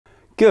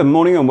Good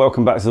morning and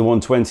welcome back to the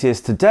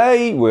 120th.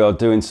 Today we are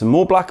doing some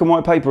more black and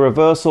white paper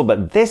reversal,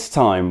 but this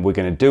time we're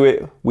going to do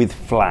it with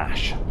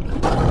flash.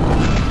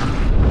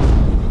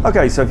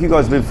 Okay, so if you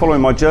guys have been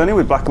following my journey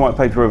with black and white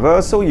paper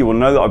reversal, you will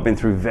know that I've been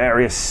through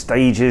various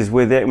stages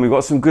with it and we've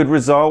got some good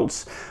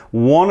results.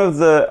 One of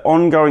the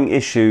ongoing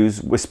issues,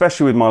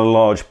 especially with my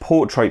large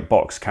portrait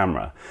box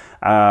camera,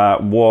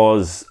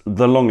 was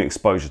the long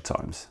exposure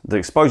times. The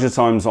exposure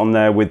times on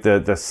there with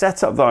the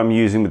setup that I'm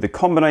using with the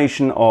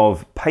combination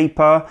of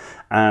paper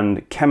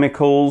and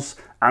chemicals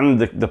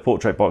and the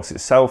portrait box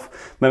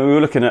itself, meant we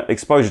were looking at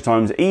exposure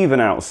times even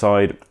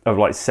outside of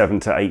like 7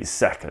 to 8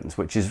 seconds,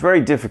 which is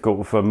very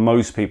difficult for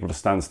most people to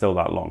stand still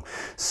that long.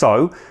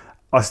 So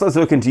I started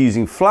looking to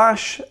using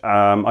flash.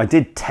 I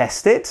did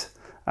test it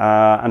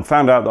and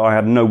found out that I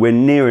had nowhere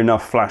near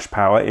enough flash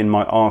power in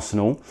my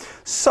arsenal.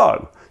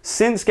 So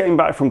since getting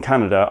back from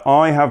Canada,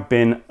 I have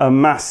been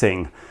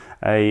amassing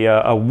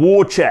a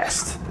war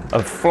chest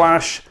of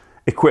flash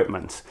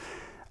equipment.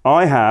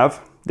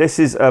 This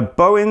is a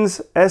Bowens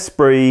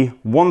Esprit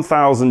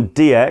 1000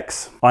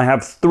 DX. I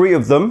have 3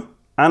 of them,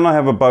 and I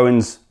have a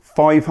Bowens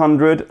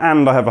 500,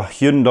 and I have a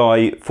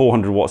Hyundai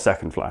 400 watt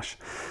second flash.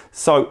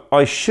 So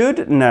I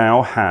should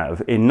now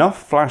have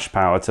enough flash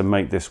power to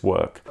make this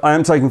work. I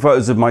am taking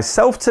photos of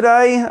myself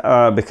today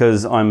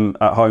because I'm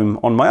at home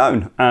on my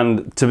own.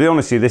 And to be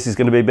honest with you, this is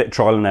going to be a bit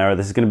trial and error.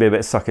 This is going to be a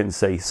bit suck it and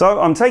see. So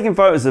I'm taking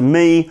photos of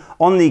me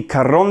on the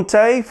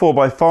Caronte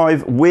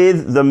 4x5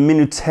 with the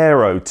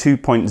Minutero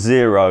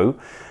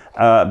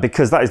 2.0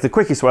 because that is the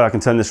quickest way I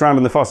can turn this around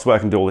and the fastest way I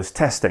can do all this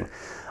testing.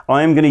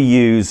 I am going to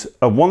use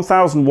a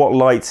 1000 watt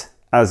light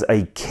as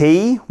a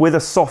key with a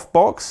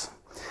softbox.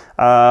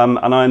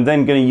 And I'm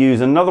then going to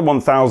use another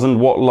 1000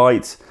 watt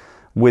light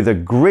with a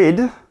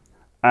grid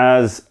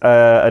as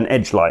an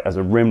edge light, as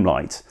a rim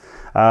light.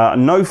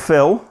 No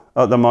fill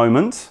at the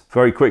moment.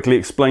 Very quickly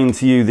explain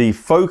to you the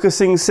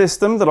focusing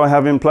system that I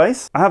have in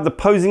place. I have the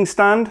posing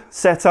stand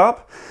set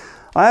up.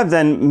 I have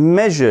then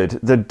measured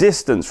the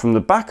distance from the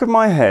back of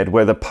my head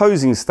where the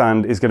posing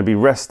stand is going to be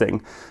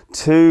resting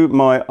to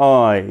my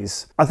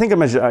eyes. I think I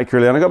measured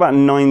accurately and I got about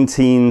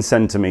 19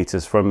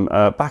 centimeters from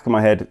back of my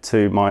head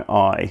to my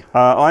eye.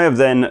 I have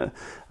then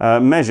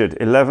measured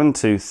 11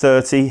 to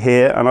 30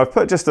 here and I've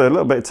put just a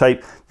little bit of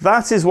tape.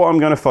 That is what I'm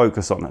going to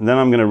focus on. And then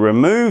I'm going to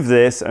remove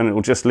this and it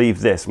will just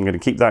leave this. I'm going to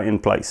keep that in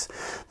place.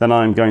 Then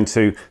I'm going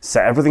to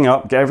set everything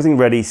up, get everything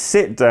ready,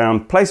 sit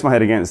down, place my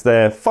head against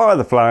there, fire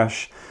the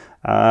flash,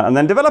 and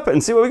then develop it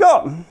and see what we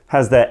got.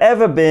 Has there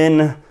ever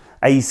been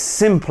a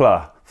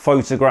simpler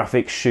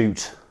photographic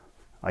shoot?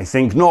 I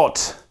think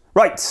not.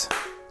 Right,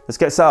 let's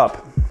get set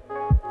up.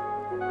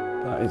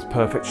 That is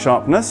perfect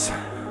sharpness.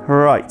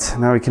 Right,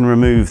 now we can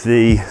remove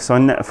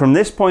from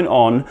this point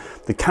on,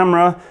 the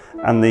camera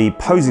and the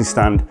posing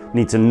stand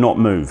need to not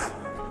move.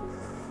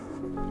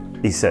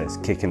 He says,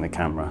 kicking the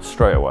camera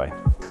straight away.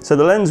 So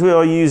the lens we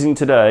are using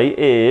today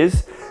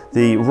is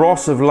the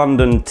Ross of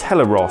London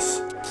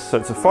Teleross. So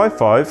it's a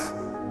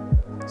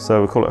 5.5, so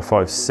we'll call it a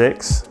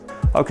 5.6.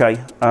 Okay,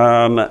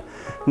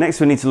 next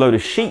we need to load a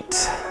sheet,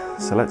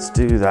 so let's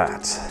do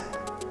that.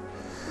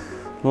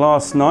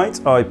 Last night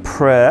I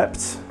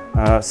prepped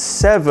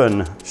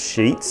 7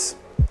 sheets.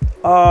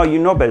 Oh, you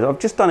knobhead, I've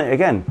just done it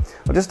again.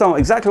 I've just done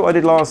exactly what I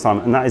did last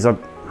time, and that is I've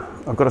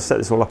got to set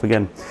this all up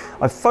again.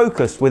 I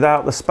focused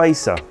without the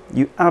spacer,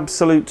 you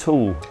absolute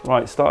tool.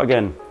 Right, start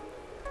again.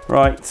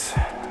 Right,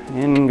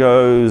 in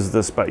goes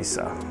the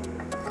spacer.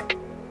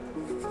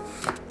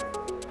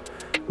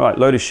 Right,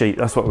 load a sheet,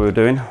 that's what we were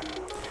doing.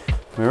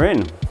 We're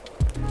in.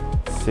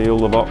 Seal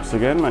the box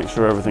again, make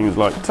sure everything is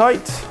like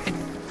tight.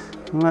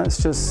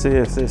 Let's just see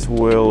if this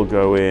will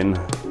go in.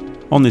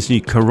 On this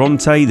new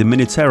Caronte, the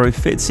Minutero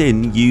fits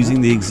in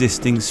using the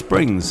existing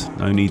springs.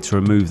 No need to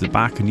remove the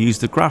back and use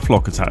the graph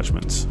lock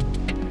attachments.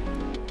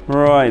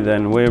 Right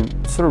then, we're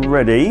sort of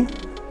ready.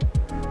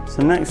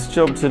 So next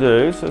job to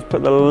do, so let's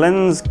put the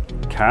lens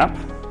cap,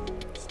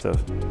 just a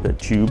bit of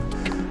tube,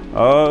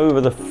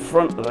 over the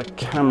front of the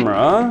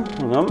camera.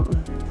 Hang on.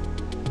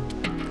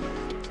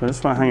 So I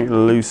just want to hang it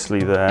loosely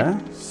there,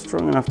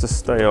 strong enough to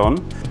stay on.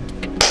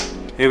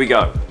 Here we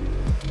go.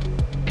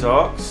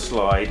 Dark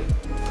slide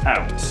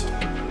out.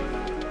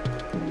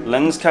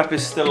 Lens cap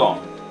is still on.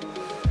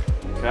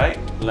 Okay,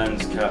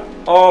 lens cap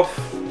off.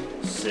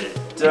 Sit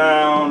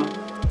down.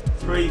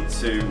 3,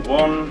 2,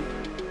 1.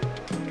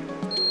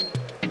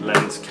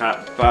 Lens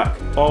cap back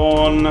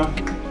on.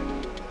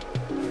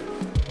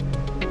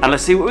 And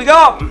let's see what we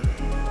got.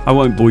 I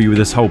won't bore you with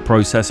this whole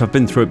process. I've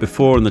been through it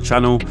before on the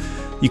channel.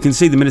 You can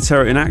see the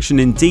Minutero in action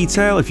in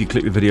detail if you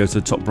click the video to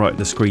the top right of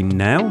the screen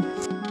now.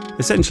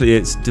 Essentially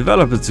it's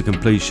developer to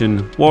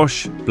completion,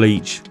 wash,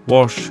 bleach,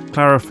 wash,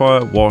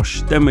 clarifier,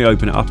 wash, then we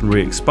open it up and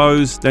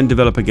re-expose, then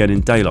develop again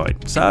in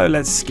daylight. So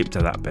let's skip to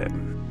that bit.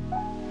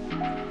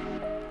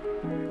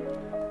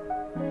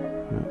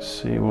 Let's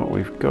see what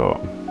we've got.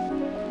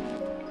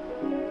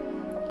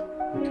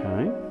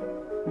 Okay.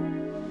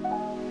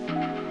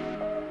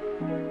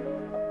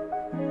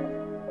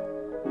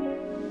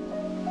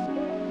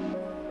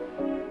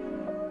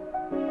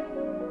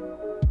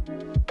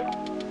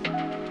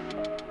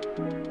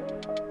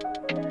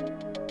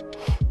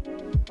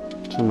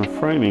 so my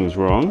framing's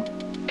wrong.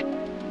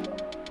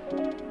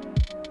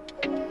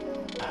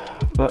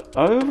 But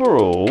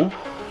overall,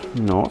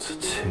 not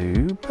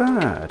too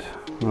bad.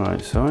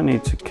 Right, so I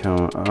need to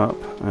come up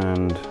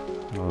and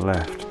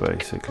left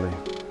basically.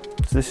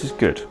 So this is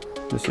good,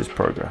 this is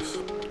progress.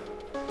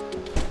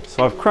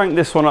 So I've cranked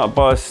this one up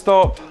by a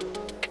stop,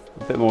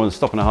 a bit more than a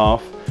stop and a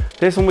half.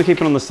 This one we're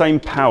keeping on the same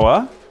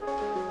power,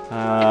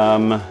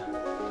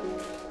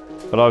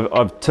 but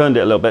I've turned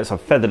it a little bit, so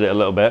I've feathered it a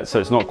little bit, so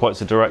it's not quite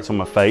so direct on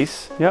my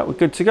face. Yeah, we're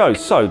good to go.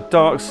 So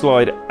dark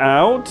slide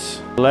out,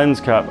 lens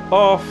cap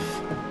off,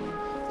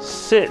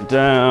 sit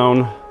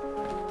down,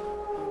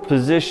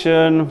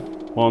 position,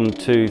 1,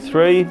 2,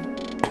 3,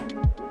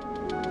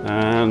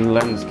 and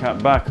lens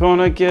cap back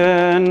on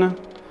again.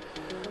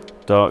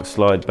 Dark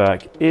slide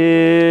back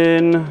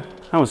in, and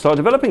we'll start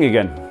developing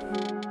again.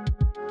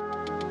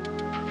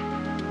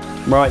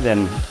 Right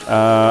then,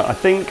 I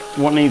think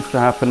what needs to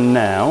happen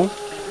now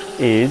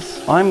is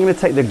I'm going to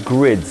take the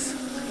grids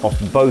off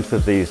both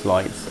of these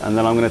lights and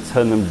then I'm going to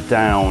turn them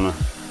down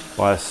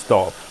by a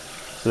stop.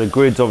 So the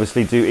grids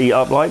obviously do eat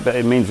up light, but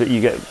it means that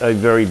you get a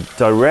very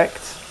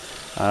direct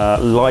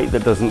light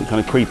that doesn't kind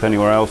of creep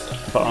anywhere else.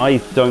 But I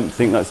don't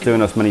think that's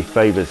doing us many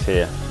favors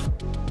here.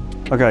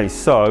 Okay,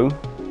 so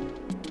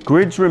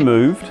grids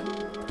removed.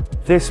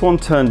 This one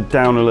turned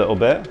down a little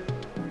bit.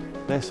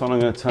 This one I'm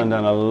going to turn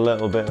down a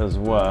little bit as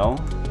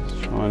well. Let's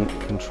try and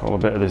control a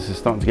bit of this. It's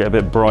starting to get a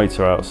bit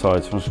brighter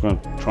outside, so I'm just going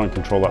to try and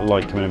control that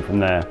light coming in from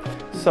there.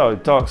 So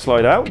dark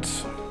slide out,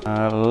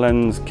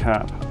 lens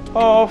cap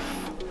off,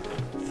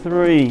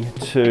 3,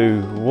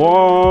 2,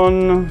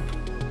 1.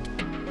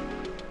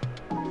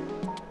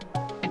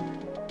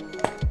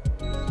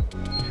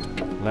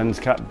 Lens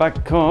cap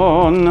back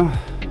on,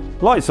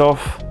 lights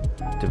off,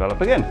 develop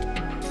again.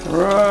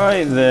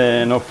 Right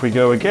then, off we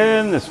go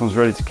again. This one's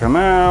ready to come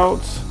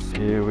out.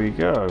 Here we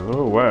go.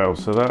 Oh wow,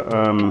 so that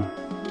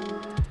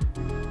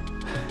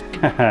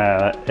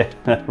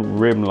that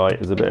rim light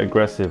is a bit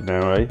aggressive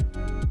now, eh?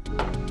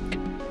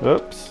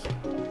 Oops.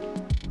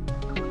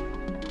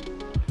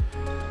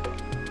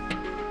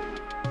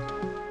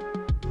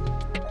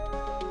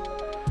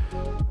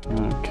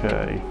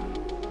 Okay.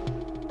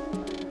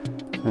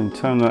 And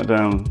turn that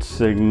down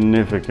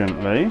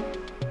significantly.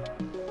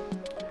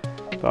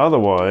 But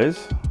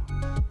otherwise,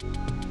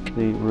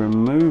 the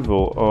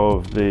removal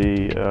of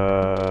the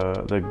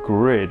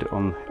grid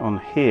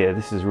on here,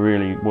 this has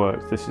really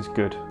worked. This is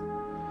good.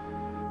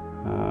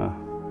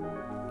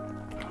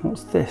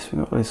 What's this?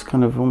 We've got this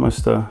kind of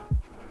almost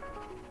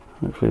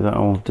hopefully that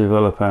will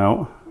develop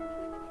out.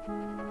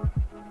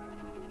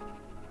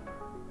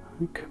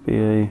 It could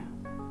be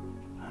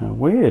a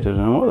weird, I don't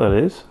know what that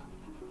is.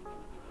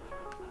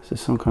 This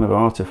is some kind of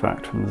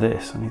artifact from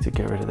this. I need to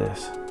get rid of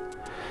this.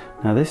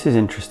 Now this is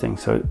interesting.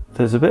 So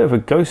there's a bit of a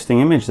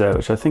ghosting image there,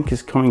 which I think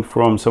is coming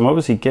from, so I'm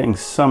obviously getting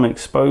some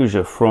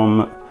exposure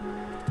from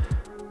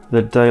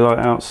the daylight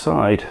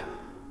outside.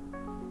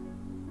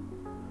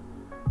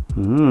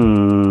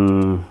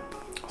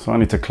 So I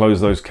need to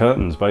close those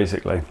curtains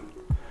basically,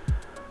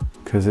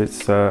 because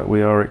it's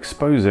we are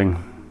exposing.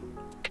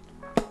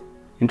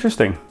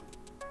 Interesting.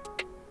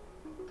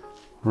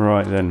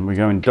 Right then, we're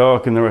going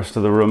dark in the rest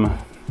of the room.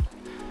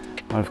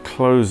 I've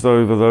closed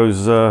over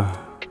those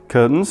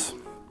curtains,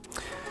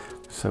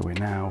 so we're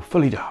now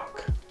fully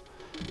dark.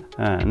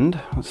 And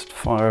let's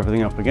fire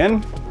everything up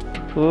again.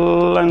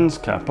 Lens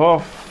cap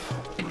off.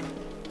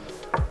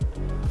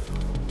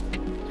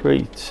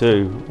 3,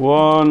 2,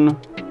 1.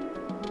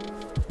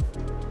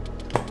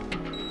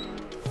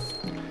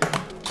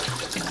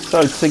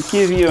 So to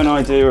give you an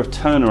idea of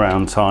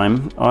turnaround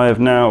time, I have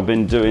now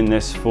been doing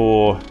this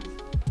for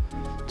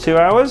 2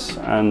 hours,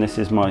 and this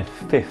is my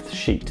 5th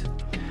sheet,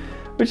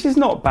 which is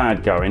not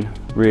bad going,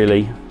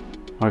 really.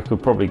 I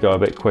could probably go a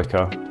bit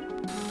quicker.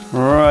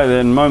 Right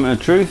then, moment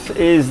of truth.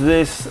 Is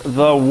this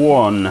the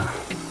one?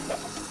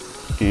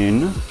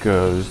 In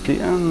goes the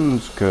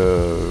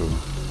Ansco.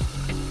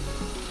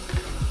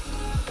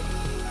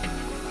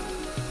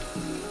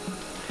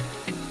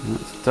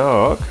 That's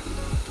dark.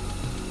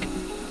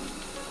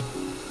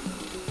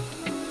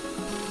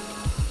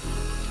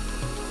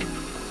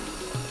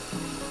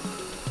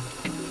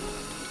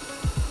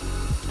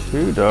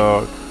 Too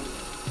dark.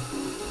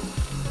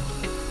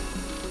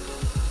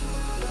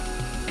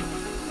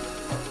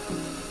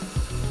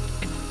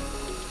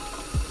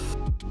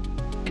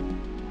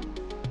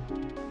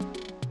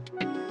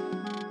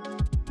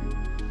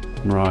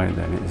 Right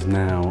then, it is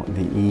now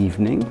the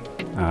evening.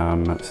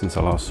 Since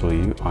I last saw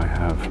you, I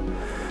have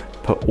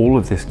put all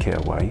of this kit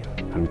away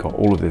and got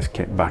all of this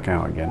kit back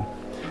out again.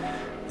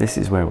 This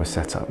is where we're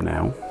set up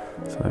now.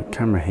 So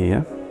camera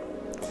here.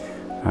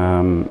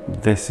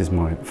 This is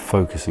my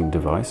focusing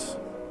device.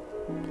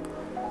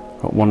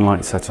 Got one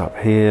light set up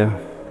here.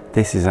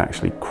 This is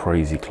actually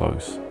crazy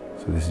close.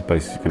 So this is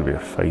basically going to be a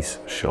face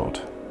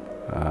shot.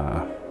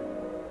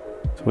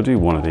 So we'll do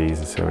one of these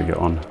and see how we get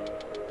on.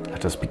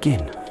 Let us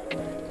begin.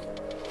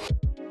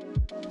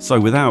 So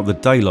without the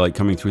daylight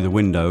coming through the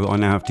window, I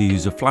now have to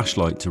use a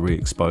flashlight to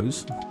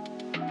re-expose.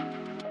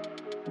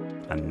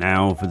 And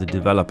now for the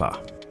developer.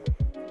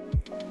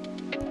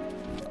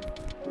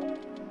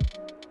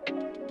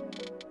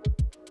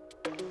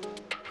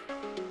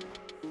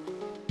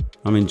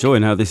 I'm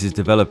enjoying how this is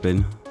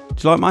developing. Do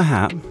you like my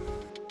hat?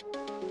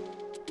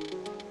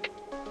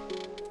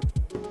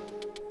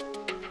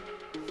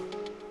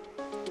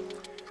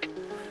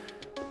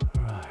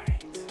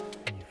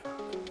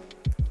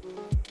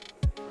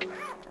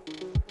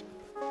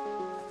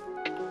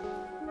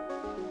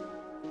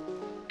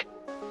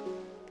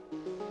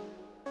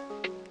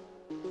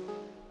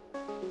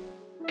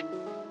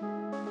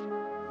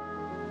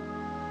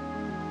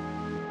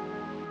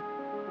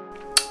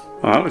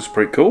 Well, that looks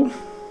pretty cool.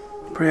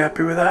 Pretty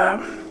happy with that.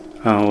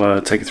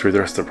 I'll take you through the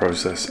rest of the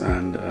process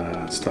and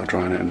start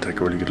drying it and take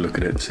a really good look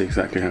at it and see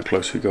exactly how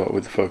close we got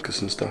with the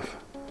focus and stuff.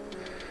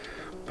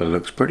 But it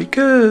looks pretty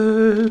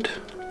good.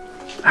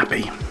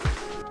 Happy.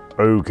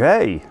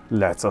 Okay,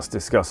 let us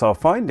discuss our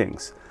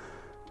findings.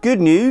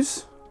 Good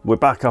news, we're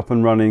back up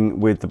and running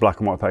with the black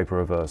and white paper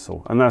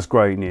reversal, and that's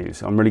great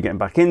news. I'm really getting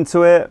back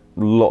into it,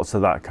 lots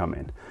of that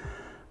coming.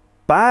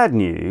 Bad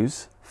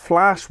news,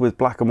 flash with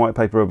black and white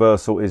paper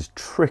reversal is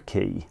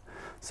tricky.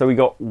 So we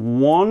got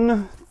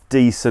one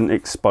decent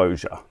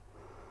exposure,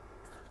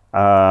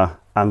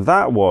 and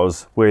that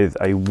was with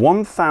a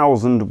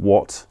 1000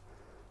 watt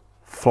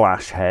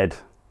flash head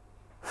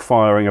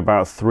firing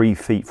about 3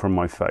 feet from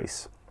my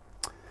face.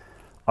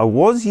 I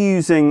was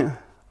using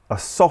a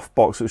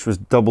softbox which was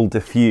double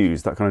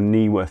diffused, that kind of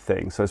Niwa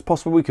thing, so it's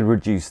possible we could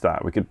reduce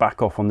that. We could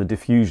back off on the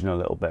diffusion a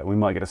little bit. We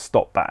might get a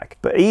stop back.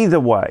 But either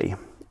way,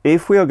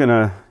 if we are going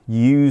to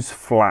use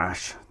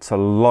flash to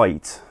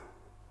light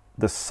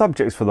the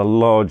subjects for the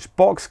large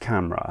box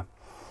camera,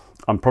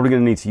 I'm probably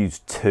going to need to use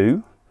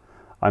 2.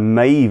 I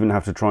may even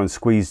have to try and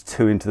squeeze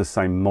 2 into the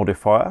same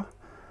modifier.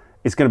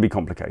 It's going to be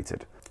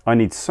complicated. I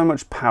need so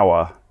much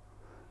power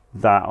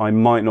that I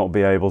might not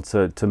be able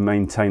to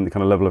maintain the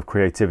kind of level of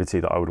creativity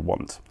that I would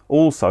want.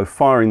 Also,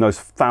 firing those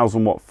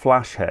 1000 watt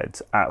flash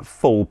heads at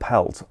full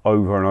pelt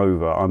over and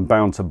over, I'm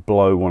bound to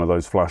blow one of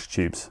those flash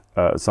tubes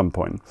at some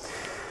point.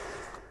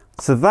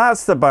 So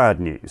that's the bad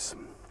news.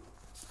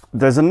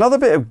 There's another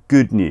bit of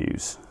good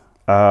news,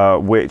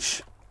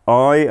 which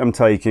I am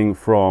taking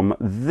from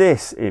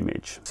this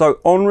image. So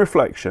on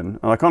reflection,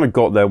 and I kind of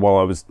got there while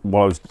I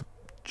was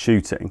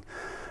shooting,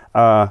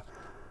 that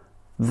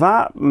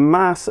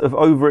mass of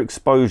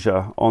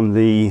overexposure on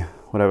the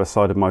whatever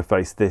side of my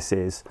face this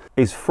is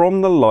from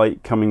the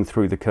light coming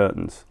through the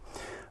curtains.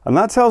 And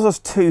that tells us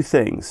 2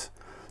 things.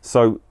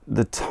 So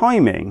the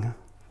timing,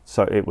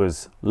 so it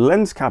was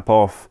lens cap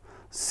off,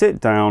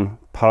 sit down,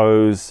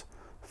 pose,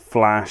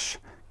 flash,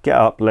 get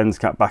up, lens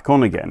cap back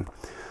on again.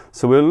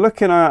 So we're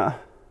looking at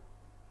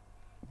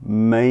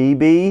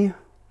maybe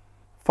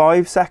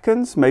 5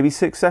 seconds, maybe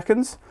 6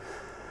 seconds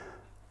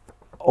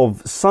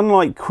of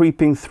sunlight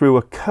creeping through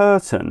a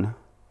curtain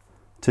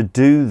to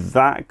do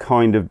that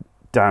kind of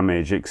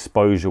damage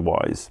exposure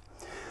wise.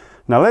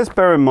 Now let's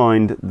bear in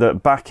mind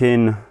that back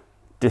in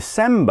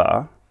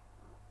December,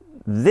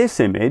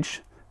 this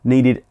image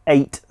needed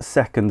 8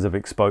 seconds of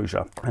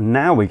exposure, and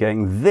now we're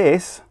getting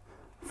this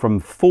from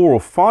 4 or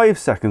 5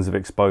 seconds of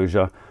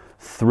exposure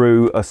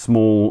through a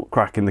small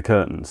crack in the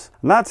curtains.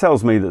 And that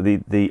tells me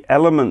that the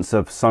elements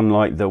of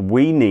sunlight that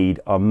we need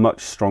are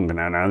much stronger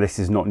now. Now this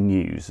is not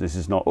news, this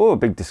is not, oh, a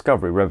big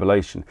discovery,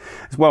 revelation.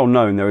 It's well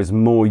known there is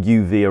more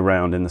UV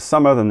around in the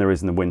summer than there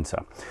is in the winter.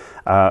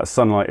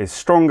 Sunlight is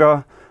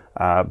stronger,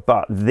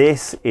 but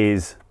this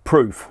is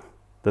proof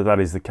that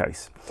that is the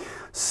case.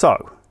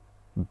 So,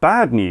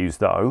 bad news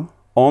though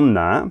on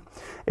that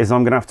is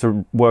I'm going to have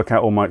to work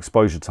out all my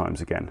exposure times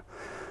again.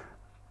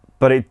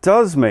 But it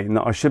does mean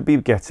that I should be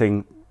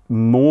getting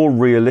more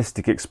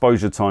realistic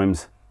exposure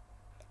times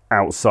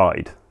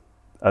outside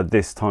at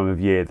this time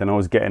of year than I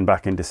was getting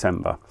back in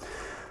December.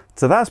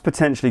 So that's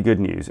potentially good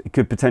news. It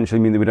could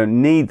potentially mean that we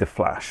don't need the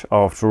flash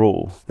after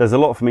all. There's a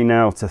lot for me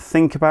now to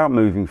think about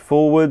moving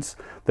forwards.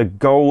 The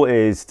goal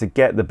is to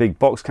get the big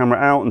box camera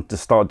out and to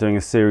start doing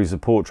a series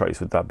of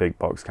portraits with that big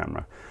box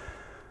camera.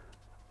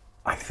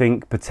 I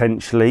think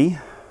potentially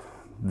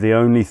the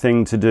only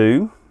thing to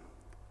do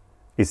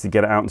is to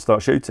get it out and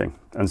start shooting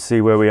and see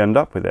where we end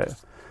up with it.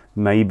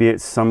 Maybe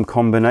it's some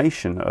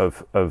combination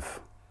of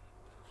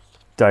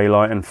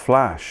daylight and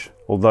flash.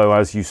 Although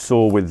as you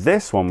saw with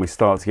this one, we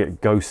start to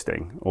get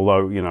ghosting.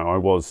 Although, you know, I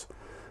was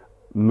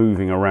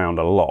moving around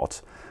a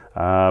lot.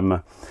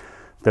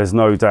 There's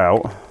no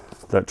doubt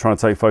that trying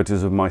to take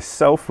photos of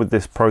myself with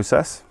this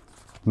process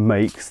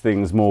makes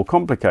things more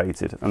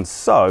complicated. And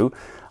so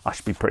I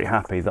should be pretty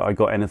happy that I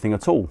got anything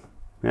at all.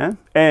 Yeah.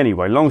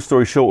 Anyway, long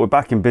story short, we're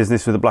back in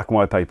business with the black and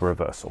white paper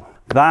reversal.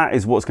 That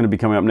is what's going to be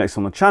coming up next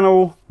on the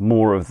channel.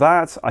 More of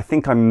that. I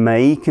think I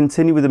may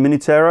continue with the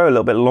Minutero a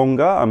little bit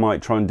longer. I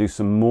might try and do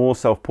some more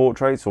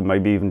self-portraits, or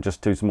maybe even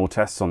just do some more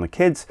tests on the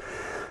kids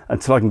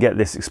until I can get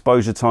this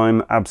exposure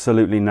time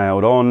absolutely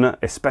nailed on,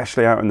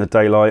 especially out in the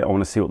daylight. I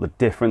want to see what the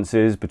difference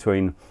is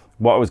between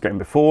what I was getting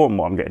before and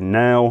what I'm getting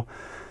now.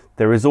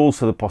 There is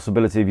also the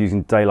possibility of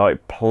using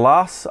daylight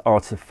plus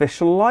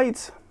artificial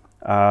light.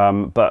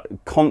 But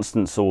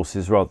constant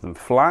sources rather than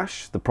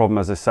flash. The problem,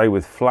 as I say,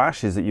 with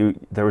flash is that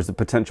there is the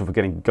potential for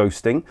getting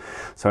ghosting.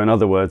 So in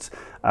other words,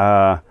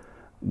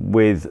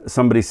 with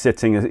somebody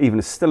sitting even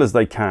as still as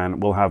they can,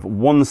 will have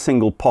one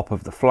single pop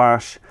of the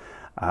flash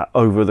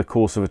over the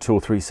course of a 2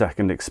 or 3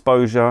 second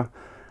exposure.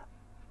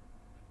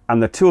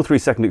 And the 2 or 3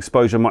 second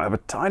exposure might have a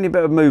tiny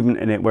bit of movement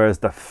in it, whereas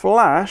the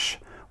flash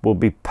will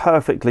be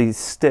perfectly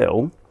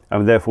still,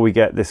 and therefore we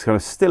get this kind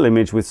of still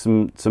image with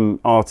some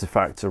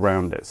artifacts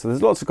around it. So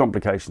there's lots of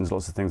complications,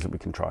 lots of things that we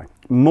can try.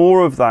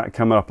 More of that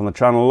coming up on the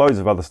channel, loads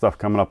of other stuff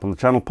coming up on the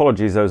channel.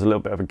 Apologies, there was a little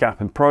bit of a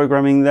gap in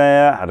programming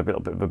there. Had a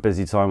little bit of a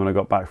busy time when I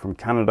got back from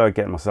Canada,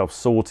 getting myself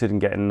sorted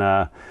and getting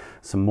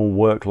some more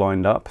work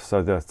lined up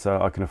so that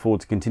I can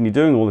afford to continue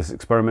doing all this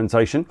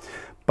experimentation.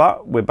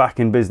 But we're back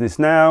in business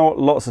now,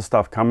 lots of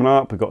stuff coming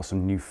up. We've got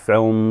some new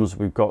films,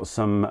 we've got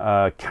some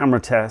camera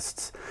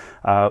tests,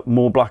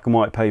 more black and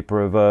white paper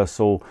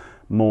reversal,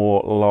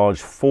 more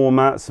large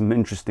format, some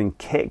interesting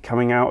kit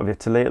coming out of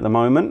Italy at the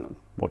moment.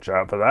 Watch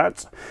out for that.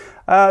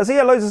 So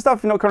yeah, loads of stuff.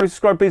 If you're not currently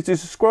subscribed, please do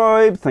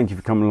subscribe. Thank you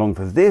for coming along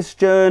for this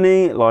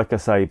journey. Like I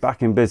say,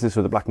 back in business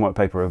with the black and white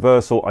paper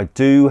reversal. I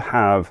do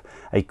have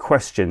a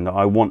question that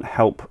I want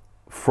help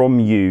from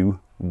you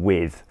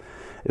with.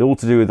 It's all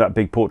to do with that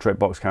big portrait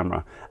box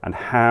camera and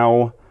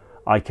how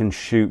I can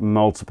shoot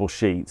multiple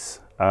sheets.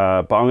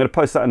 But I'm going to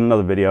post that in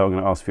another video. I'm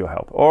going to ask for your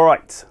help. All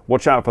right,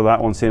 watch out for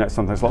that one. See you next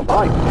time. Thanks a lot.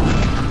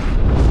 Bye.